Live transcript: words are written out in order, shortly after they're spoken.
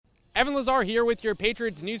Evan Lazar here with your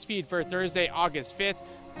Patriots newsfeed for Thursday, August 5th.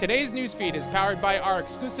 Today's newsfeed is powered by our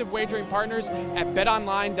exclusive wagering partners at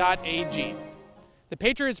betonline.ag. The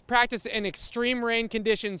Patriots practice in extreme rain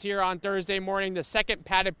conditions here on Thursday morning, the second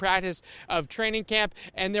padded practice of training camp,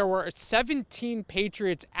 and there were 17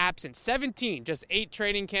 Patriots absent. 17, just 8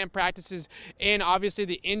 training camp practices in. Obviously,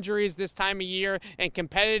 the injuries this time of year and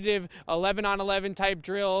competitive 11-on-11 type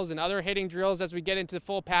drills and other hitting drills as we get into the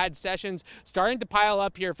full pad sessions starting to pile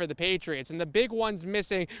up here for the Patriots. And the big ones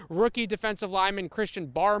missing, rookie defensive lineman Christian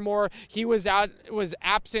Barmore. He was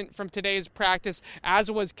absent from today's practice, as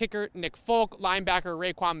was kicker Nick Folk, linebacker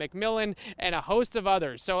Raekwon McMillan, and a host of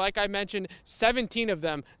others. So like I mentioned, 17 of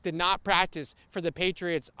them did not practice for the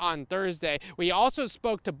Patriots on Thursday. We also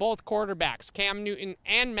spoke to both quarterbacks, Cam Newton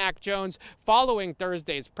and Mac Jones, following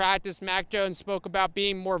Thursday's practice. Mac Jones spoke about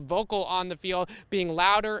being more vocal on the field, being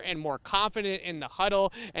louder and more confident in the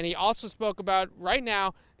huddle, and he also spoke about right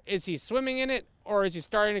now, is he swimming in it or is he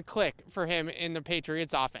starting to click for him in the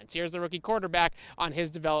Patriots offense? Here's the rookie quarterback on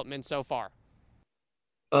his development so far.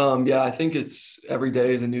 Yeah, I think it's every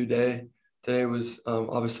day is a new day. Today was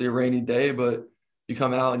obviously a rainy day, but you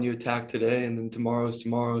come out and you attack today, and then tomorrow is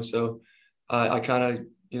tomorrow. So I kind of,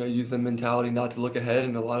 use the mentality not to look ahead,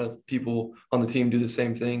 and a lot of people on the team do the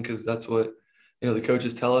same thing because that's what, the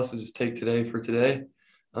coaches tell us, is just take today for today.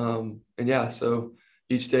 And yeah, so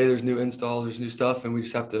each day there's new installs, there's new stuff, and we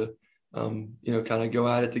just have to, kind of go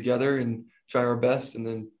at it together and try our best, and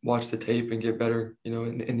then watch the tape and get better,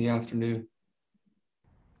 in the afternoon.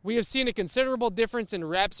 We have seen a considerable difference in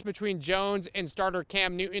reps between Jones and starter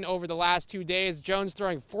Cam Newton over the last 2 days. Jones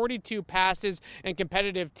throwing 42 passes in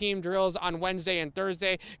competitive team drills on Wednesday and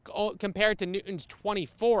Thursday compared to Newton's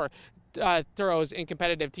 24 throws in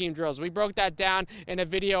competitive team drills. We broke that down in a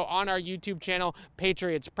video on our YouTube channel,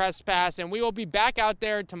 Patriots Press Pass, and we will be back out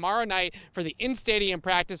there tomorrow night for the in-stadium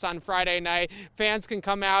practice on Friday night. Fans can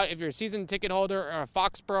come out, if you're a season ticket holder or a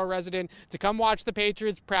Foxborough resident, to come watch the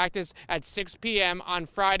Patriots practice at 6 p.m. on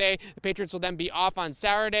Friday. The Patriots will then be off on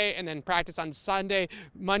Saturday and then practice on Sunday,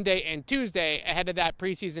 Monday, and Tuesday ahead of that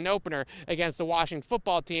preseason opener against the Washington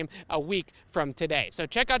football team a week from today. So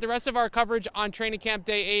check out the rest of our coverage on Training Camp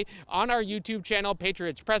Day 8 on our YouTube channel,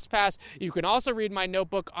 Patriots Press Pass. You can also read my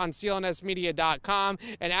notebook on clnsmedia.com.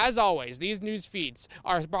 And as always, these news feeds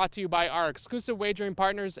are brought to you by our exclusive wagering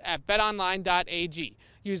partners at betonline.ag.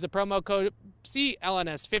 Use the promo code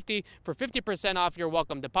CLNS50 for 50% off your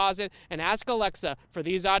welcome deposit, and ask Alexa for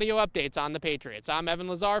these audio updates on the Patriots. I'm Evan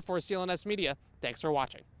Lazar for CLNS Media. Thanks for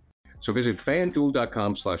watching. So visit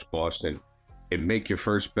FanDuel.com/Boston and make your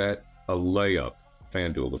first bet a layup.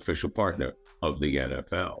 FanDuel, official partner of the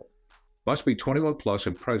NFL. Must be 21 plus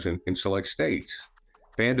and present in select states.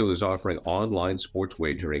 FanDuel is offering online sports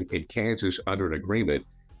wagering in Kansas under an agreement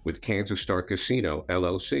with Kansas Star Casino,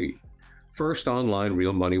 LLC. First online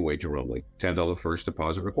real money wager only. $10 first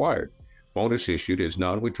deposit required. Bonus issued is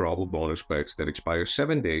non-withdrawable bonus bets that expire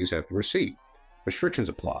 7 days after receipt. Restrictions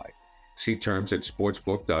apply. See terms at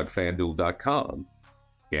sportsbook.fanduel.com.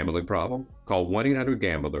 Gambling problem? Call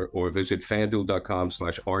 1-800-GAMBLER or visit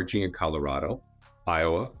fanduel.com/RG in Colorado,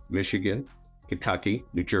 Iowa, Michigan, Kentucky,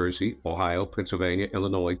 New Jersey, Ohio, Pennsylvania,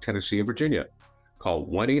 Illinois, Tennessee, and Virginia. Call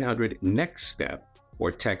 1-800-NEXT-STEP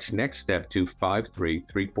or text NEXT STEP to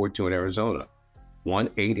 53342 in Arizona,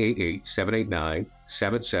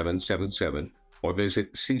 1-888-789-7777, or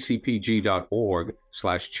visit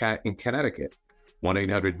ccpg.org/chat in Connecticut,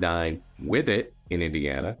 1-800-9-WITH-IT in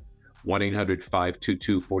Indiana,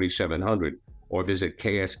 1-800-522-4700, or visit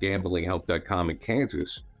ksgamblinghelp.com in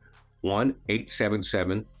Kansas,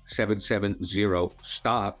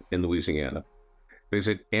 1-877-770-STOP in Louisiana.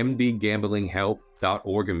 Visit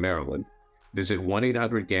mdgamblinghelp.org in Maryland. Visit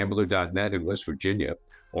 1-800-GAMBLER.net in West Virginia,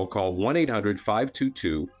 or call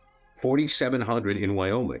 1-800-522-4700 in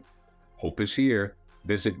Wyoming. Hope is here.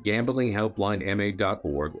 Visit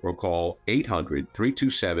gamblinghelplinema.org or call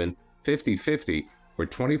 800-327-5050 for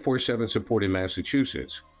 24/7 support in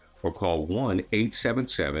Massachusetts, or call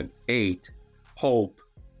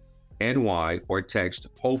 1-877-8-HOPE-NY or text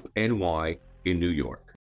HOPE-NY in New York.